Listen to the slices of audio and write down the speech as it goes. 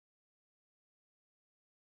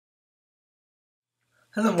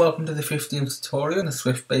Hello and welcome to the 15th tutorial in the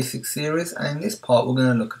Swift Basics series, and in this part we're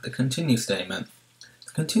going to look at the continue statement.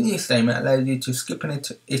 The continue statement allows you to skip an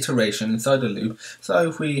iteration inside a loop. So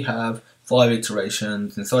if we have 5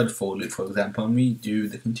 iterations inside a for loop, for example, and we do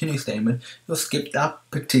the continue statement, you'll skip that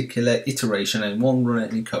particular iteration and won't run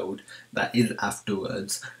any code that is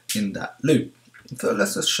afterwards in that loop. So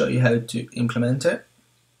let's just show you how to implement it.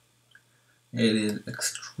 It is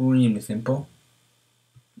extremely simple.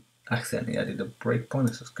 Accidentally added a breakpoint,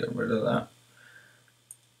 let's just get rid of that.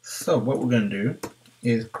 So what we're going to do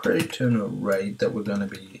is create an array that we're going to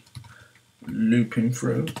be looping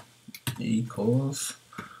through equals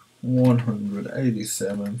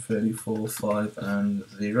 187, 34, 5 and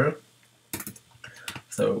 0.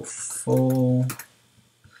 So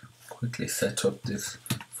quickly set up this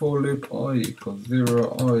for loop, I equals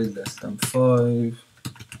 0, I less than 5,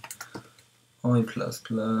 I plus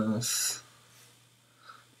plus,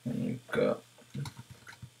 and you've got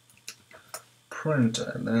print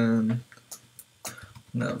ln,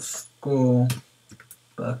 now score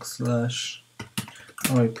backslash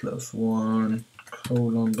I plus 1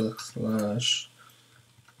 colon backslash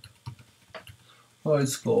I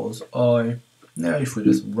scores I. Now if we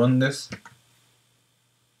just run this,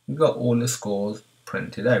 we've got all the scores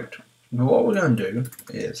printed out. But what we're going to do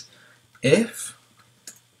is, if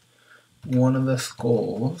one of the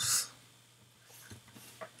scores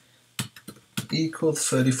equals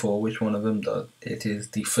 34, which one of them does, it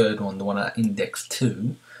is the third one, the one at index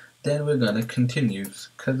 2, then we're going to continue,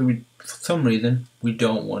 because for some reason we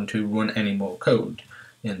don't want to run any more code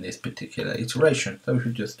in this particular iteration. So we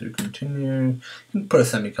should just do continue, you can put a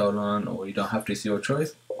semicolon or you don't have to, it's your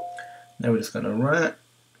choice. Now we're just going to run it,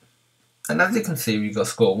 and as you can see we've got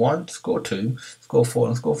score 1, score 2, score 4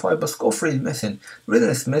 and score 5, but score 3 is missing. The reason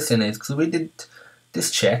it's missing is because we did this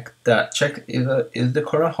check, that check is the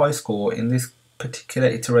current high score in this particular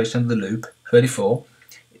iteration of the loop, 34,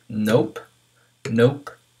 nope, nope,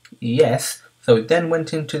 yes. So it then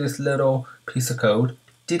went into this little piece of code,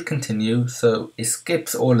 did continue, so it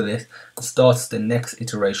skips all of this and starts the next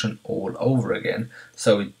iteration all over again.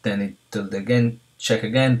 So then it does again, check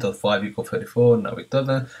again, does 5 equal 34, no it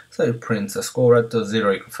doesn't, so it prints a score out, does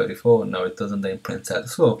 0 equal 34, no it doesn't, then prints out the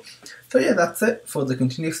score. So yeah, that's it for the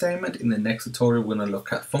continue statement. In the next tutorial we're going to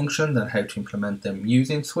look at functions and how to implement them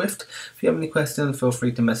using Swift. If you have any questions, feel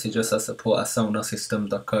free to message us at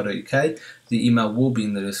support@sonarsystem.co.uk. The email will be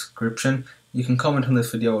in the description. You can comment on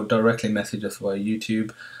this video or directly message us via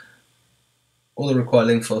YouTube. All the required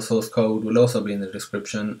links for source code will also be in the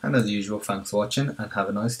description, and as usual, thanks for watching and have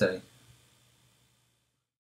a nice day.